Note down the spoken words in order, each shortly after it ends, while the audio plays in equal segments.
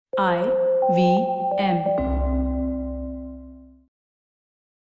IVM.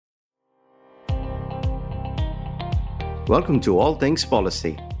 Welcome to All Things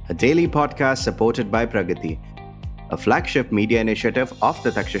Policy, a daily podcast supported by Pragati, a flagship media initiative of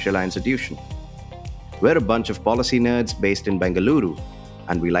the Takshashila Institution. We're a bunch of policy nerds based in Bengaluru,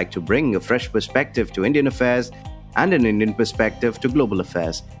 and we like to bring a fresh perspective to Indian affairs and an Indian perspective to global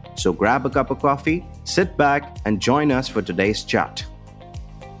affairs. So grab a cup of coffee, sit back, and join us for today's chat.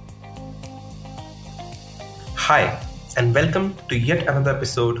 Hi, and welcome to yet another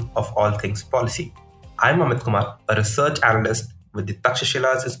episode of All Things Policy. I'm Amit Kumar, a research analyst with the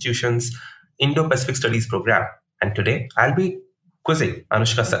Takshashila Institution's Indo-Pacific Studies program. And today, I'll be quizzing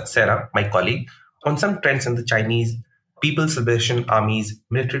Anushka Saxena, my colleague, on some trends in the Chinese People's Liberation Army's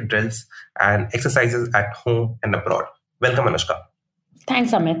military drills and exercises at home and abroad. Welcome, Anushka.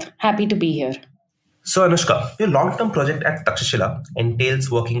 Thanks, Amit. Happy to be here. So, Anushka, your long-term project at Takshashila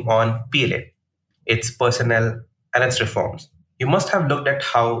entails working on PLA, its personnel, and its reforms. You must have looked at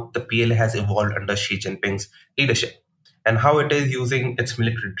how the PLA has evolved under Xi Jinping's leadership and how it is using its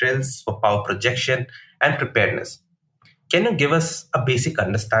military drills for power projection and preparedness. Can you give us a basic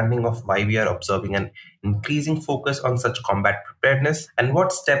understanding of why we are observing an increasing focus on such combat preparedness and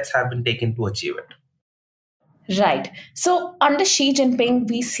what steps have been taken to achieve it? Right. So under Xi Jinping,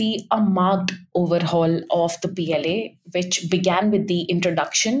 we see a marked overhaul of the PLA, which began with the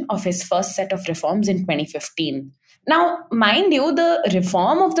introduction of his first set of reforms in 2015. Now, mind you, the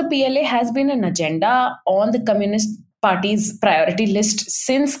reform of the PLA has been an agenda on the Communist Party's priority list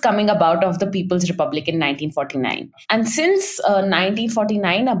since coming about of the People's Republic in 1949. And since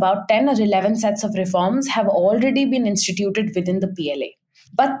 1949, about 10 or 11 sets of reforms have already been instituted within the PLA.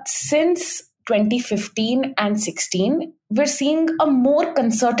 But since 2015 and 16, we're seeing a more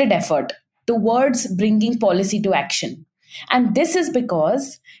concerted effort towards bringing policy to action. And this is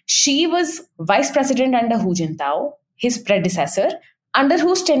because Xi was vice president under Hu Jintao, his predecessor, under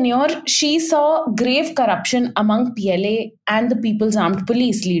whose tenure Xi saw grave corruption among PLA and the People's Armed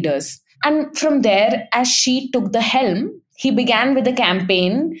Police leaders. And from there, as Xi took the helm, he began with a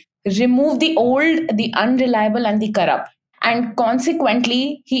campaign, remove the old, the unreliable, and the corrupt. And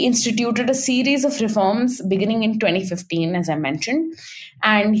consequently, he instituted a series of reforms beginning in 2015, as I mentioned,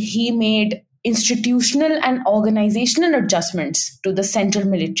 and he made institutional and organizational adjustments to the Central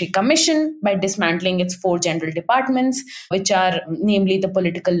Military Commission by dismantling its 4 general departments, which are namely the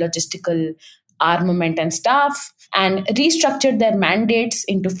political, logistical, armament and staff, and restructured their mandates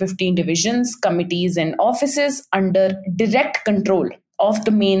into 15 divisions, committees and offices under direct control of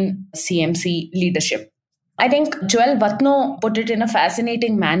the main CMC leadership. I think Joel Watno put it in a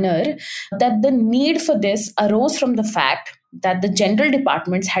fascinating manner that the need for this arose from the fact that the general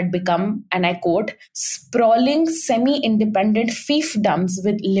departments had become, and I quote, sprawling, semi-independent fiefdoms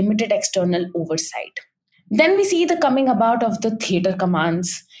with limited external oversight. Then we see the coming about of the theatre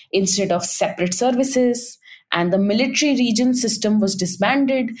commands instead of separate services, and the military region system was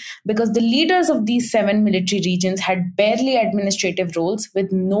disbanded because the leaders of these 7 military regions had barely administrative roles with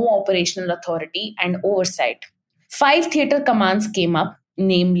no operational authority and oversight. 5 theatre commands came up,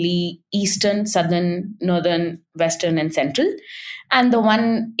 namely Eastern, Southern, Northern, Western, and Central. And the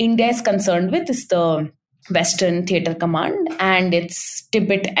one India is concerned with is the Western Theatre Command and its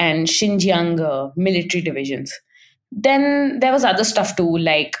Tibet and Xinjiang military divisions. Then there was other stuff too,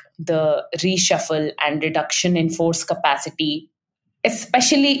 like the reshuffle and reduction in force capacity,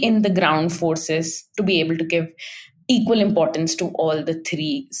 especially in the ground forces, to be able to give equal importance to all the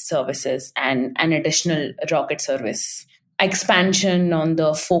 3 services and an additional rocket service. Expansion on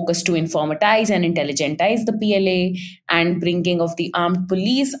the focus to informatize and intelligentize the PLA and bringing of the armed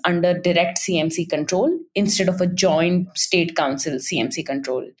police under direct CMC control instead of a joint state council CMC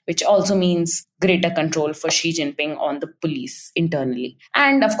control, which also means greater control for Xi Jinping on the police internally.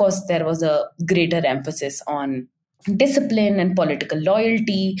 And of course, there was a greater emphasis on discipline and political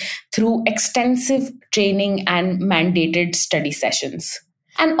loyalty through extensive training and mandated study sessions.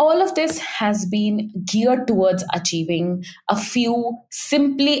 And all of this has been geared towards achieving a few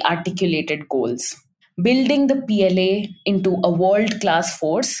simply articulated goals. Building the PLA into a world-class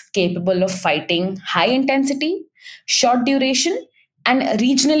force capable of fighting high-intensity, short duration, and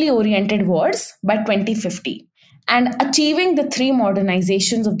regionally oriented wars by 2050. And achieving the 3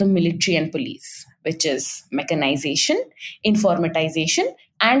 modernizations of the military and police, which is mechanization, informatization,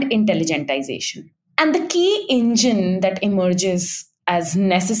 and intelligentization. And the key engine that emerges as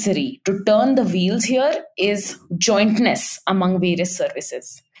necessary to turn the wheels here is jointness among various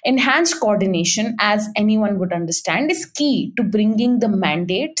services. Enhanced coordination, as anyone would understand, is key to bringing the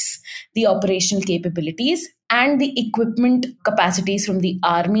mandates, the operational capabilities, and the equipment capacities from the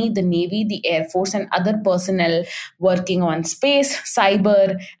Army, the Navy, the Air Force, and other personnel working on space,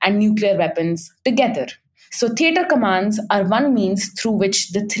 cyber, and nuclear weapons together. So theater commands are one means through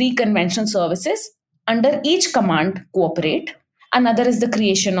which the three conventional services under each command cooperate. Another is the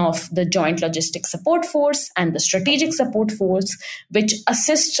creation of the Joint Logistics Support Force and the Strategic Support Force, which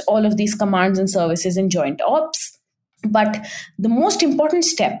assists all of these commands and services in joint ops. But the most important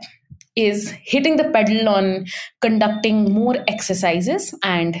step is hitting the pedal on conducting more exercises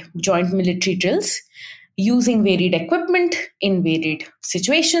and joint military drills using varied equipment in varied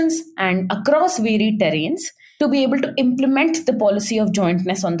situations and across varied terrains to be able to implement the policy of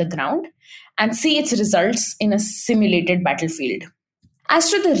jointness on the ground and see its results in a simulated battlefield. As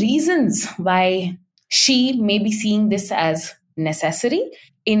to the reasons why she may be seeing this as necessary,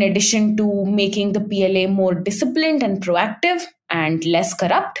 in addition to making the PLA more disciplined and proactive and less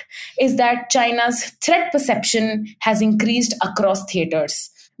corrupt, is that China's threat perception has increased across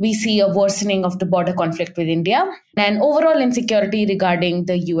theaters. We see a worsening of the border conflict with India and overall insecurity regarding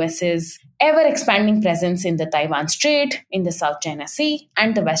the US's ever expanding presence in the Taiwan Strait, in the South China Sea,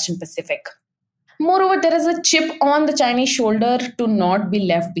 and the Western Pacific. Moreover, there is a chip on the Chinese shoulder to not be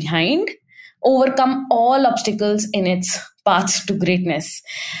left behind, overcome all obstacles in its path to greatness.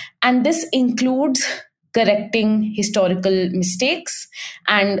 And this includes correcting historical mistakes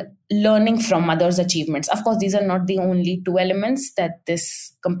and learning from others' achievements. Of course, these are not the only two elements that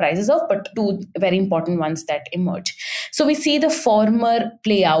this comprises of, but two very important ones that emerge. So we see the former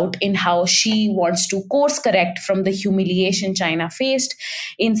play out in how she wants to course correct from the humiliation China faced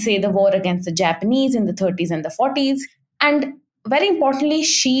in, say, the war against the Japanese in the 30s and the 40s. And very importantly,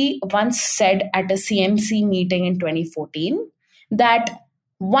 she once said at a CMC meeting in 2014 that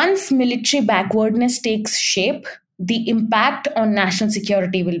once military backwardness takes shape, the impact on national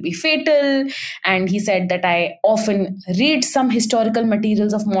security will be fatal. And he said that I often read some historical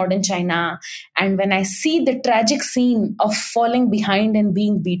materials of modern China, and when I see the tragic scene of falling behind and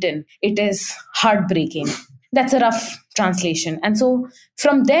being beaten, it is heartbreaking. That's a rough translation. And so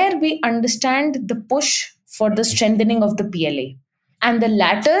from there, we understand the push for the strengthening of the PLA. And the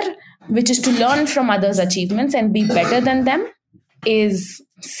latter, which is to learn from others' achievements and be better than them, is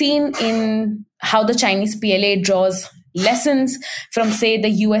seen in how the Chinese PLA draws lessons from, say, the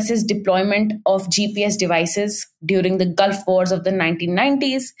US's deployment of GPS devices during the Gulf Wars of the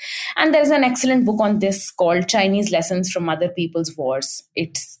 1990s. And there's an excellent book on this called Chinese Lessons from Other People's Wars.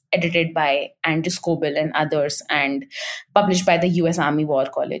 It's edited by Andrew Scoble and others and published by the US Army War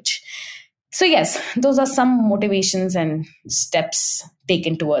College. So yes, those are some motivations and steps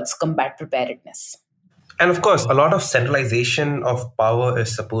taken towards combat preparedness. And of course, a lot of centralization of power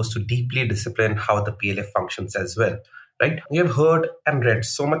is supposed to deeply discipline how the PLA functions as well, right? We have heard and read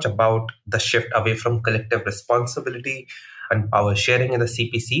so much about the shift away from collective responsibility and power sharing in the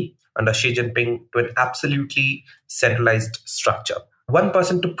CPC under Xi Jinping to an absolutely centralized structure. One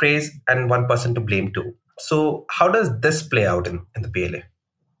person to praise and one person to blame too. So how does this play out in the PLA?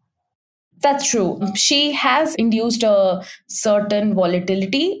 That's true. She has induced a certain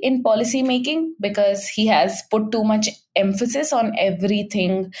volatility in policy making because he has put too much emphasis on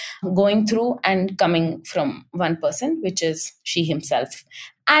everything going through and coming from one person, which is she himself.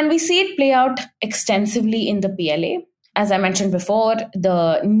 And we see it play out extensively in the PLA. As I mentioned before,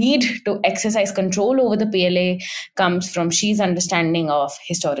 the need to exercise control over the PLA comes from Xi's understanding of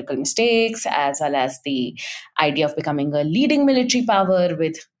historical mistakes, as well as the idea of becoming a leading military power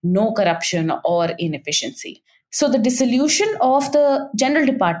with no corruption or inefficiency. So the dissolution of the general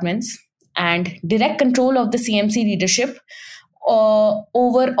departments and direct control of the CMC leadership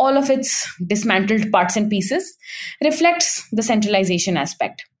over all of its dismantled parts and pieces reflects the centralization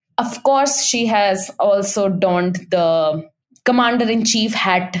aspect. Of course, she has also donned the commander-in-chief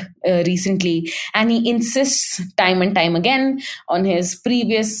hat recently, and he insists time and time again on his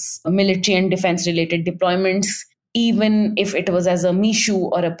previous military and defense-related deployments, even if it was as a Mishu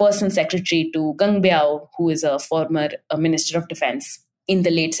or a personal secretary to Geng Biao, who is a former minister of defense in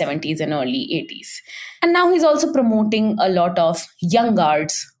the late 70s and early 80s. And now he's also promoting a lot of young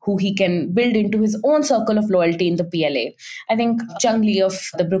guards who he can build into his own circle of loyalty in the PLA. I think Chung Lee of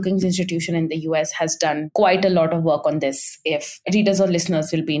the Brookings Institution in the US has done quite a lot of work on this, if readers or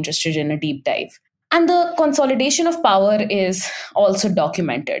listeners will be interested in a deep dive. And the consolidation of power is also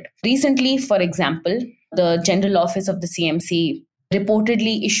documented. Recently, for example, the General Office of the CMC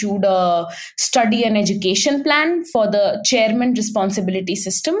reportedly issued a study and education plan for the chairman responsibility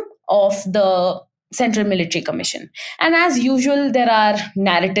system of the Central Military Commission. And as usual, there are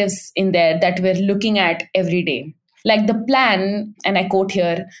narratives in there that we're looking at every day. Like the plan, and I quote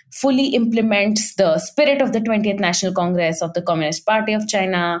here, fully implements the spirit of the 20th National Congress of the Communist Party of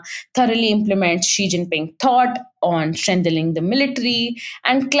China, thoroughly implements Xi Jinping thought on strengthening the military,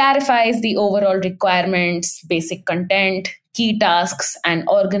 and clarifies the overall requirements, basic content, key tasks, and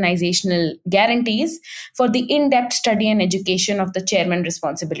organizational guarantees for the in-depth study and education of the chairman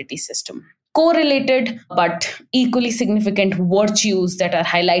responsibility system. Correlated but equally significant virtues that are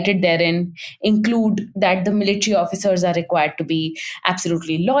highlighted therein include that the military officers are required to be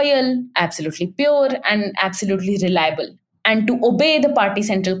absolutely loyal, absolutely pure, and absolutely reliable, and to obey the party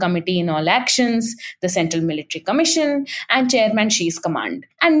central committee in all actions, the Central Military Commission, and Chairman Xi's command.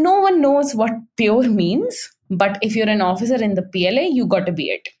 And no one knows what pure means, but if you're an officer in the PLA, you got to be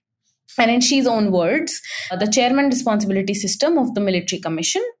it. And in Xi's own words, the chairman responsibility system of the military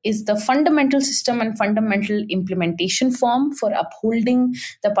commission is the fundamental system and fundamental implementation form for upholding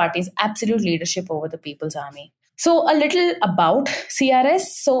the party's absolute leadership over the People's Army. So a little about CRS.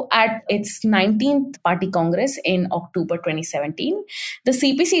 So at its 19th Party Congress in October 2017, the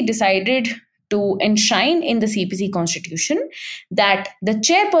CPC decided to enshrine in the CPC constitution that the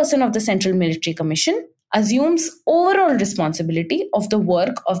chairperson of the Central Military Commission assumes overall responsibility of the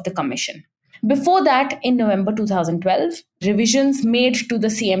work of the commission. Before that, in November 2012, revisions made to the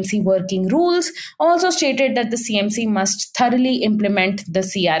CMC working rules also stated that the CMC must thoroughly implement the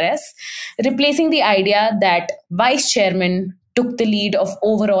CRS, replacing the idea that vice chairman took the lead of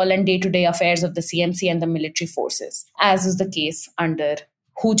overall and day-to-day affairs of the CMC and the military forces, as was the case under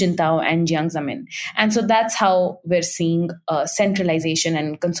Hu Jintao and Jiang Zemin. And so that's how we're seeing centralization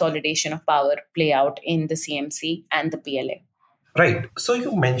and consolidation of power play out in the CMC and the PLA. Right. So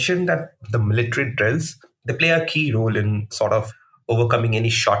you mentioned that the military drills, they play a key role in sort of overcoming any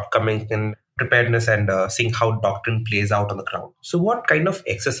shortcomings in preparedness and seeing how doctrine plays out on the ground. So what kind of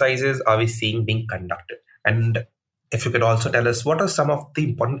exercises are we seeing being conducted? And if you could also tell us, what are some of the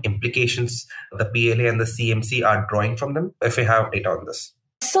important implications the PLA and the CMC are drawing from them, if we have data on this?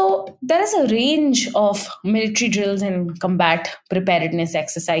 So there is a range of military drills and combat preparedness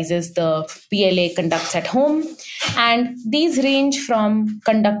exercises the PLA conducts at home. And these range from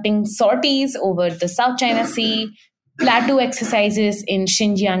conducting sorties over the South China Sea, plateau exercises in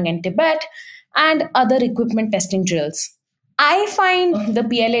Xinjiang and Tibet, and other equipment testing drills. I find the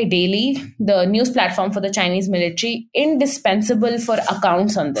PLA Daily, the news platform for the Chinese military, indispensable for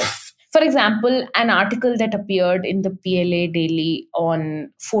accounts on this. For example, an article that appeared in the PLA Daily on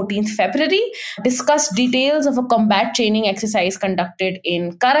 14th February discussed details of a combat training exercise conducted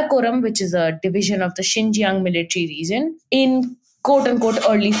in Karakoram, which is a division of the Xinjiang military region, in quote-unquote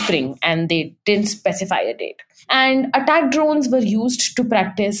early spring, and they didn't specify a date. And attack drones were used to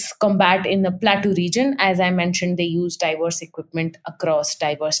practice combat in the plateau region. As I mentioned, they used diverse equipment across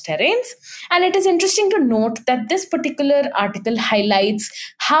diverse terrains. And it is interesting to note that this particular article highlights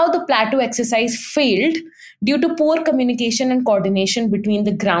how the plateau exercise failed due to poor communication and coordination between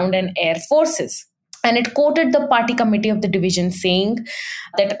the ground and air forces. And it quoted the party committee of the division saying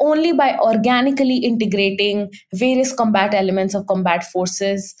that only by organically integrating various combat elements of combat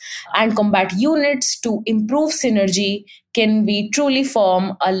forces and combat units to improve synergy can we truly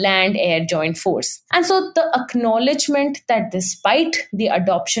form a land-air joint force. And so the acknowledgement that despite the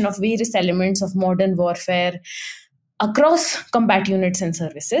adoption of various elements of modern warfare across combat units and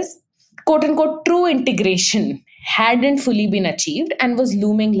services, quote-unquote true integration hadn't fully been achieved and was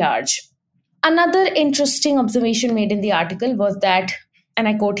looming large. Another interesting observation made in the article was that, and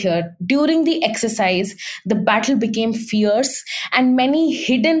I quote here, during the exercise, the battle became fierce and many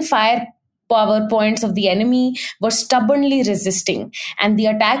hidden firepower points of the enemy were stubbornly resisting, and the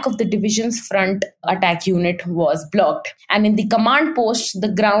attack of the division's front attack unit was blocked. And in the command post,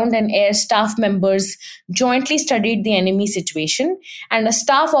 the ground and air staff members jointly studied the enemy situation, and a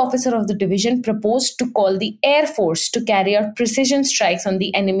staff officer of the division proposed to call the Air Force to carry out precision strikes on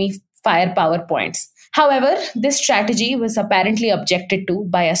the enemy firepower points. However, this strategy was apparently objected to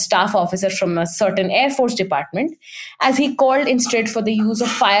by a staff officer from a certain Air Force department, as he called instead for the use of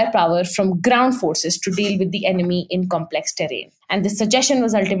firepower from ground forces to deal with the enemy in complex terrain. And this suggestion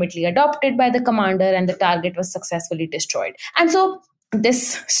was ultimately adopted by the commander, and the target was successfully destroyed. And so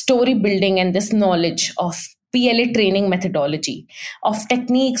this story building and this knowledge of PLA training methodology, of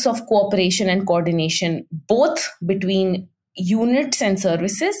techniques of cooperation and coordination, both between units and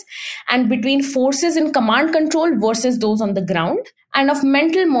services and between forces in command control versus those on the ground, and of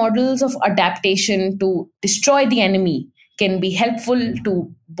mental models of adaptation to destroy the enemy, can be helpful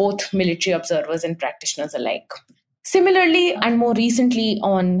to both military observers and practitioners alike. Similarly, and more recently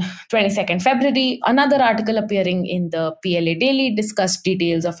on 22nd February, another article appearing in the PLA Daily discussed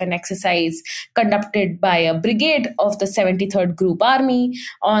details of an exercise conducted by a brigade of the 73rd Group Army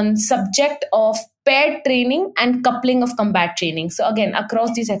on subject of paired training and coupling of combat training. So again,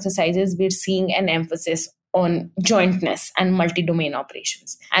 across these exercises, we're seeing an emphasis on jointness and multi-domain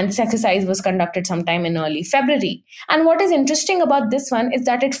operations. And this exercise was conducted sometime in early February. And what is interesting about this one is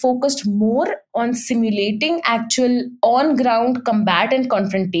that it focused more on simulating actual on-ground combat and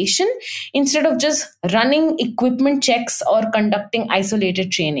confrontation instead of just running equipment checks or conducting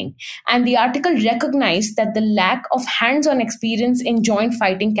isolated training. And the article recognized that the lack of hands-on experience in joint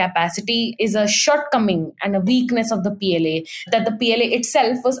fighting capacity is a shortcoming and a weakness of the PLA that the PLA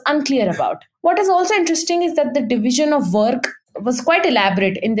itself was unclear about. What is also interesting is that the division of work was quite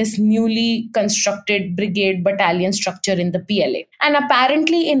elaborate in this newly constructed brigade battalion structure in the PLA. And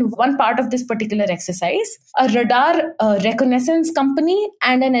apparently in one part of this particular exercise, a radar reconnaissance company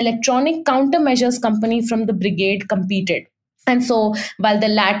and an electronic countermeasures company from the brigade competed. And so while the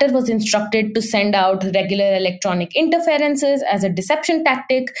latter was instructed to send out regular electronic interferences as a deception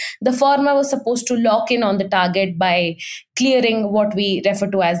tactic, the former was supposed to lock in on the target by clearing what we refer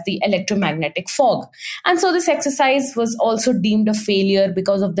to as the electromagnetic fog. And so this exercise was also deemed a failure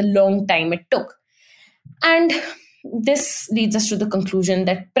because of the long time it took. And this leads us to the conclusion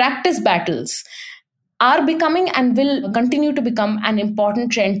that practice battles are becoming and will continue to become an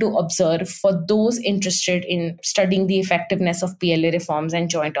important trend to observe for those interested in studying the effectiveness of PLA reforms and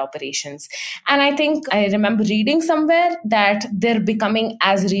joint operations. And I think I remember reading somewhere that they're becoming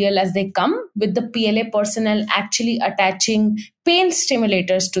as real as they come, with the PLA personnel actually attaching pain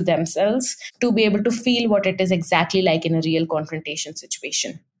stimulators to themselves to be able to feel what it is exactly like in a real confrontation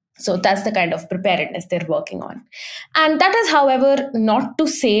situation. So that's the kind of preparedness they're working on. And that is, however, not to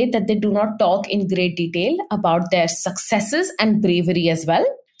say that they do not talk in great detail about their successes and bravery as well.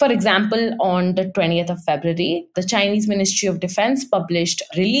 For example, on the 20th of February, the Chinese Ministry of Defense published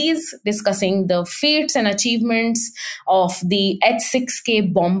a release discussing the feats and achievements of the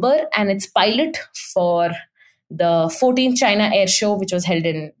H-6K bomber and its pilot for the 14th China Air Show, which was held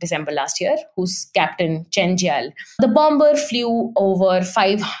in December last year, whose captain Chen Jial. The bomber flew over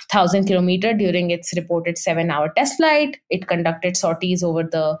 5,000 kilometers during its reported 7-hour test flight. It conducted sorties over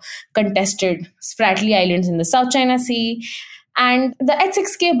the contested Spratly Islands in the South China Sea. And the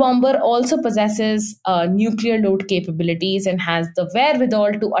H-6K bomber also possesses nuclear load capabilities and has the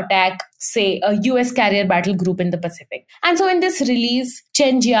wherewithal to attack, say, a US carrier battle group in the Pacific. And so in this release,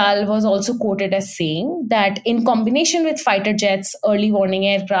 Chen Jial was also quoted as saying that in combination with fighter jets, early warning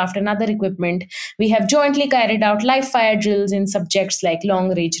aircraft, and other equipment, we have jointly carried out live fire drills in subjects like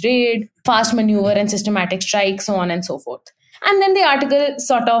long-range raid, fast maneuver, and systematic strike, so on and so forth. And then the article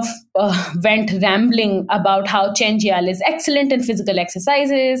sort of went rambling about how Chen Jial is excellent in physical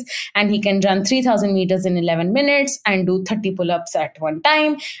exercises and he can run 3,000 meters in 11 minutes and do 30 pull-ups at one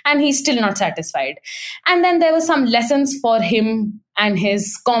time, and he's still not satisfied. And then there were some lessons for him and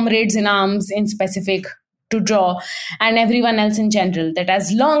his comrades in arms in specific to draw, and everyone else in general, that as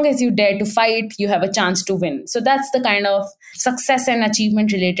long as you dare to fight, you have a chance to win. So that's the kind of success and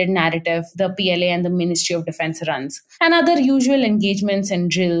achievement related narrative the PLA and the Ministry of Defense runs. And other usual engagements and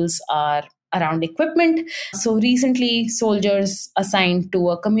drills are around equipment. So recently, soldiers assigned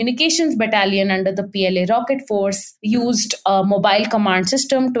to a communications battalion under the PLA Rocket Force used a mobile command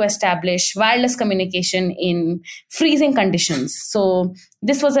system to establish wireless communication in freezing conditions. So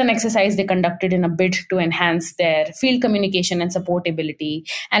this was an exercise they conducted in a bid to enhance their field communication and support ability.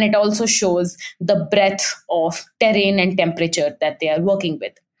 And it also shows the breadth of terrain and temperature that they are working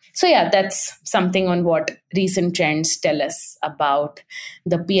with. So yeah, that's something on what recent trends tell us about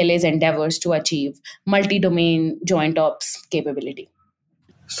the PLA's endeavors to achieve multi-domain joint ops capability.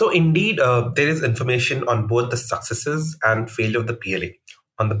 So indeed, there is information on both the successes and failure of the PLA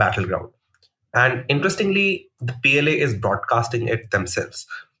on the battleground. And interestingly, the PLA is broadcasting it themselves,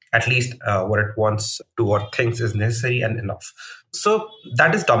 at least what it wants to or thinks is necessary and enough. So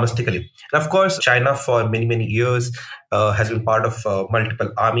that is domestically. And of course, China for many, many years has been part of multiple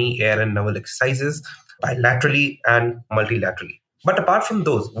army, air and naval exercises, bilaterally and multilaterally. But apart from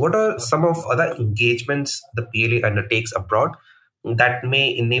those, what are some of other engagements the PLA undertakes abroad that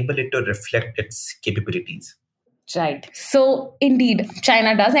may enable it to reflect its capabilities? Right. So indeed,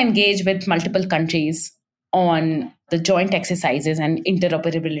 China does engage with multiple countries on the joint exercises and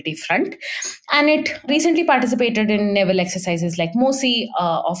interoperability front. And it recently participated in naval exercises like MOSI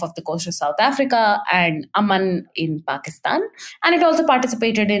off of the coast of South Africa and Aman in Pakistan. And it also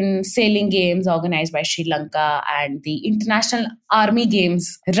participated in sailing games organized by Sri Lanka and the International Army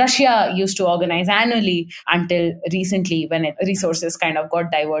Games Russia used to organize annually until recently, when resources kind of got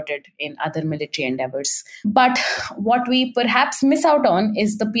diverted in other military endeavors. But what we perhaps miss out on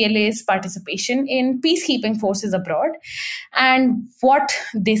is the PLA's participation in peacekeeping forces abroad and what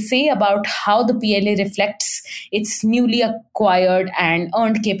they say about how the PLA reflects its newly acquired and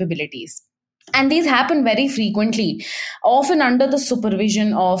earned capabilities. And these happen very frequently, often under the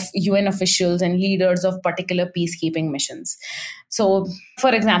supervision of UN officials and leaders of particular peacekeeping missions. So,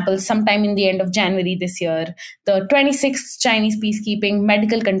 for example, sometime in the end of January this year, the 26th Chinese peacekeeping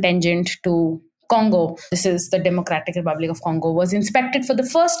medical contingent to Congo, this is the Democratic Republic of Congo, was inspected for the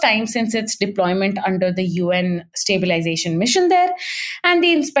first time since its deployment under the UN stabilization mission there. And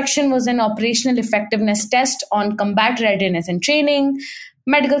the inspection was an operational effectiveness test on combat readiness and training,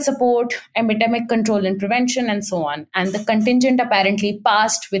 medical support, epidemic control and prevention, and so on. And the contingent apparently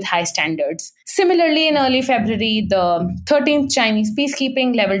passed with high standards. Similarly, in early February, the 13th Chinese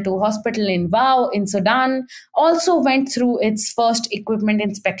Peacekeeping Level 2 hospital in Wau in Sudan also went through its first equipment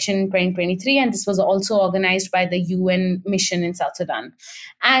inspection in 2023, and this was also organized by the UN mission in South Sudan.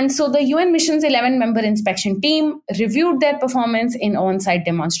 And so the UN mission's 11-member inspection team reviewed their performance in on-site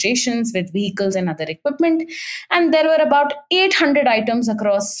demonstrations with vehicles and other equipment, and there were about 800 items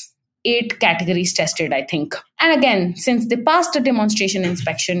across 8 categories tested, I think. And again, since they passed the demonstration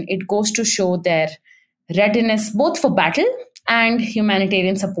inspection, it goes to show their readiness both for battle and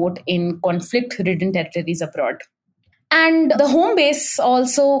humanitarian support in conflict-ridden territories abroad. And the home base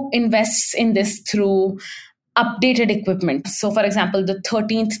also invests in this through updated equipment. So, for example, the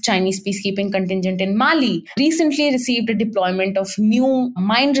 13th Chinese peacekeeping contingent in Mali recently received a deployment of new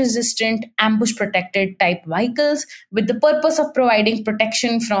mine-resistant, ambush-protected type vehicles with the purpose of providing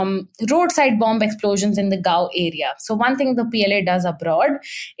protection from roadside bomb explosions in the Gao area. So, one thing the PLA does abroad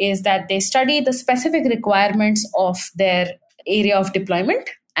is that they study the specific requirements of their area of deployment,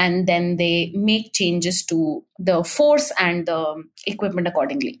 and then they make changes to the force and the equipment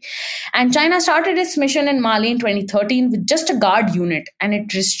accordingly. And China started its mission in Mali in 2013 with just a guard unit, and it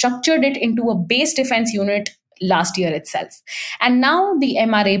restructured it into a base defense unit last year itself. And now the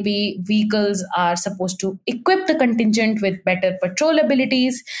MRAP vehicles are supposed to equip the contingent with better patrol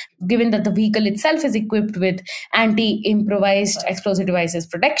abilities, given that the vehicle itself is equipped with anti-improvised explosive devices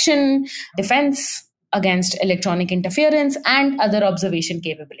protection, defense against electronic interference, and other observation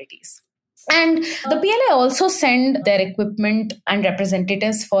capabilities. And the PLA also send their equipment and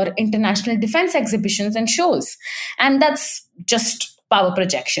representatives for international defense exhibitions and shows. And that's just power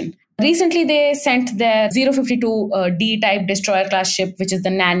projection. Recently, they sent their 052D type destroyer class ship, which is the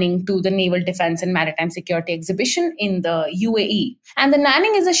Nanning, to the Naval Defense and Maritime Security exhibition in the UAE. And the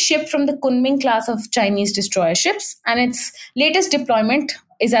Nanning is a ship from the Kunming class of Chinese destroyer ships, and its latest deployment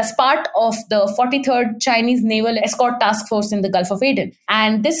is as part of the 43rd Chinese Naval Escort Task Force in the Gulf of Aden.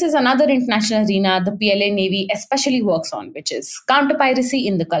 And this is another international arena the PLA Navy especially works on, which is counter-piracy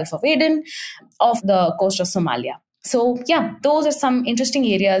in the Gulf of Aden off the coast of Somalia. So yeah, those are some interesting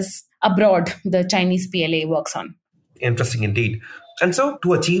areas abroad the Chinese PLA works on. Interesting indeed. And so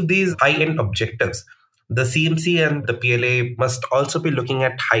to achieve these high-end objectives, the CMC and the PLA must also be looking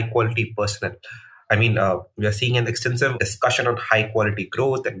at high-quality personnel. I mean, we are seeing an extensive discussion on high-quality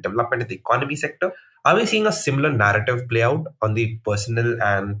growth and development in the economy sector. Are we seeing a similar narrative play out on the personnel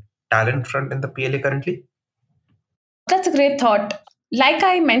and talent front in the PLA currently? That's a great thought. Like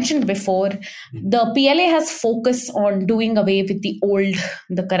I mentioned before, the PLA has focus on doing away with the old,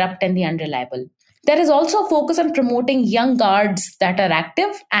 the corrupt, and the unreliable. There is also a focus on promoting young guards that are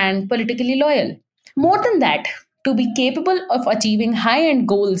active and politically loyal. More than that, to be capable of achieving high-end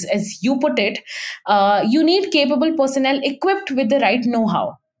goals, as you put it, you need capable personnel equipped with the right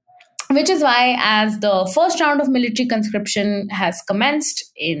know-how. Which is why, as the first round of military conscription has commenced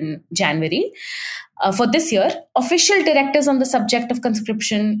in January for this year, official directives on the subject of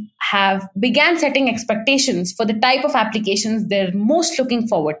conscription have began setting expectations for the type of applications they're most looking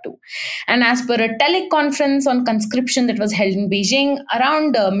forward to. And as per a teleconference on conscription that was held in Beijing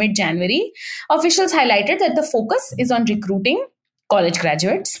around mid-January, officials highlighted that the focus is on recruiting college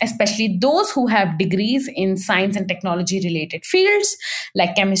graduates, especially those who have degrees in science and technology related fields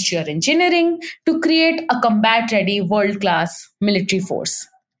like chemistry or engineering, to create a combat-ready world-class military force.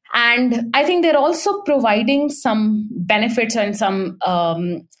 And I think they're also providing some benefits and some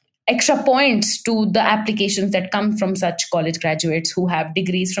extra points to the applications that come from such college graduates who have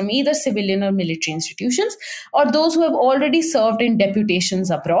degrees from either civilian or military institutions, or those who have already served in deputations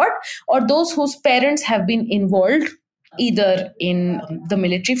abroad, or those whose parents have been involved either in the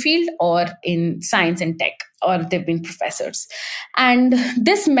military field or in science and tech, or they've been professors. And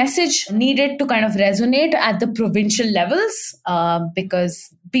this message needed to kind of resonate at the provincial levels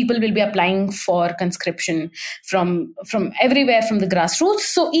because people will be applying for conscription from everywhere, from the grassroots.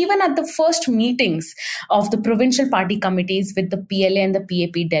 So even at the first meetings of the provincial party committees with the PLA and the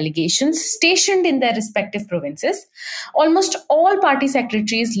PAP delegations stationed in their respective provinces, almost all party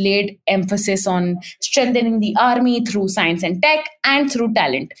secretaries laid emphasis on strengthening the army through science and tech and through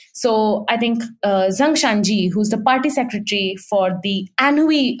talent. So I think Zhang Shanji, who's the party secretary for the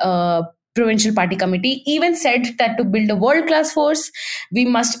Anhui Provincial Party Committee, even said that to build a world-class force, we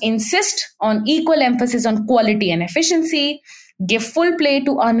must insist on equal emphasis on quality and efficiency, give full play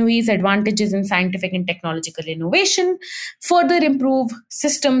to Anhui's advantages in scientific and technological innovation, further improve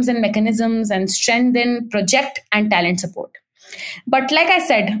systems and mechanisms, and strengthen project and talent support. But like I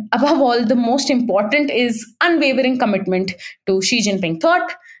said, above all, the most important is unwavering commitment to Xi Jinping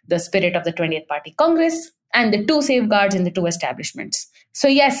thought, the spirit of the 20th Party Congress, and the two safeguards in the two establishments. So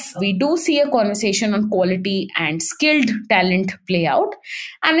yes, we do see a conversation on quality and skilled talent play out,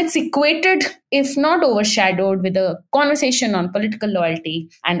 and it's equated, if not overshadowed, with a conversation on political loyalty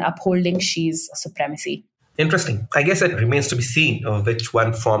and upholding Xi's supremacy. Interesting. I guess it remains to be seen which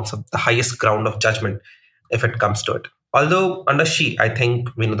one forms the highest ground of judgment if it comes to it. Although under Xi, I think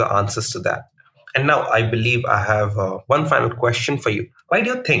we know the answers to that. And now I believe I have one final question for you. Why do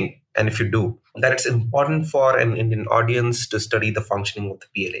you think, and if you do, that it's important for an Indian audience to study the functioning of the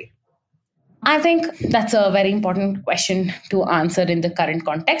PLA? I think that's a very important question to answer in the current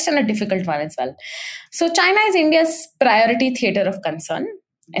context, and a difficult one as well. So China is India's priority theatre of concern,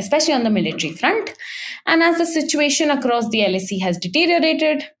 especially on the military front. And as the situation across the LAC has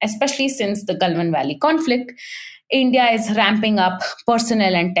deteriorated, especially since the Galwan Valley conflict, India is ramping up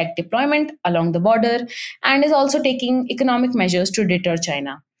personnel and tech deployment along the border and is also taking economic measures to deter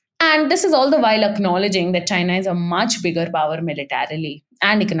China. And this is all the while acknowledging that China is a much bigger power militarily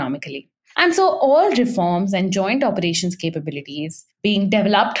and economically. And so all reforms and joint operations capabilities being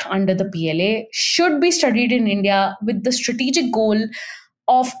developed under the PLA should be studied in India with the strategic goal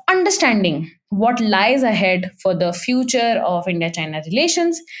of understanding what lies ahead for the future of India-China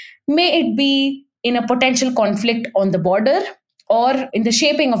relations, may it be in a potential conflict on the border or in the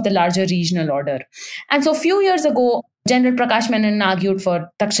shaping of the larger regional order. And so a few years ago, General Prakash Menon argued for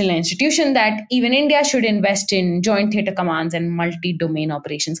Takshashila Institution that even India should invest in joint theatre commands and multi-domain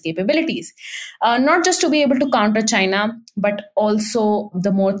operations capabilities, not just to be able to counter China, but also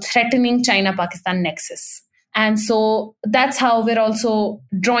the more threatening China-Pakistan nexus. And so that's how we're also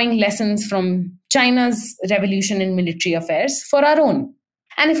drawing lessons from China's revolution in military affairs for our own.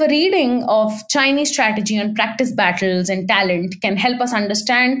 And if a reading of Chinese strategy on practice battles and talent can help us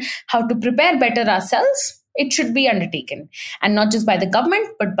understand how to prepare better ourselves, it should be undertaken. And not just by the government,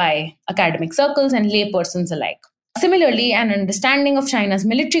 but by academic circles and laypersons alike. Similarly, an understanding of China's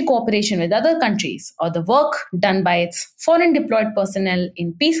military cooperation with other countries, or the work done by its foreign deployed personnel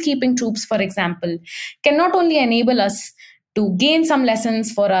in peacekeeping troops, for example, can not only enable us to gain some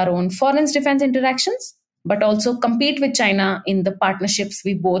lessons for our own foreign defense interactions, but also compete with China in the partnerships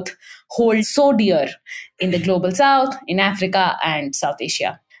we both hold so dear in the global south, in Africa, and South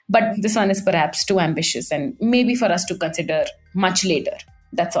Asia. But this one is perhaps too ambitious and maybe for us to consider much later.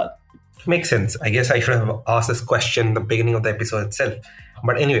 That's all. Makes sense. I guess I should have asked this question in the beginning of the episode itself.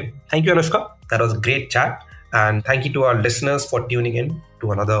 But anyway, thank you, Anushka. That was a great chat. And thank you to our listeners for tuning in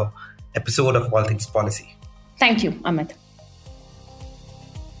to another episode of All Things Policy. Thank you, Amit.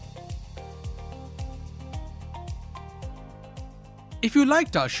 If you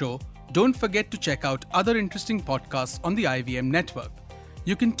liked our show, don't forget to check out other interesting podcasts on the IVM network.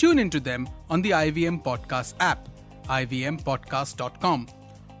 You can tune into them on the IVM Podcast app, ivmpodcast.com,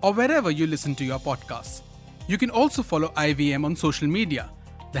 or wherever you listen to your podcasts. You can also follow IVM on social media.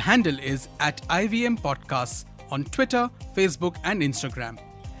 The handle is @IVM Podcasts on Twitter, Facebook, and Instagram.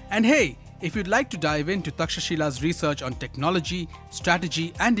 And hey, if you'd like to dive into Takshashila's research on technology,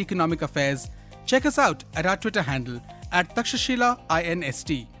 strategy, and economic affairs, check us out at our Twitter handle @Takshashila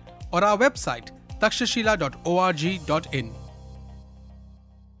INST or our website takshashila.org.in.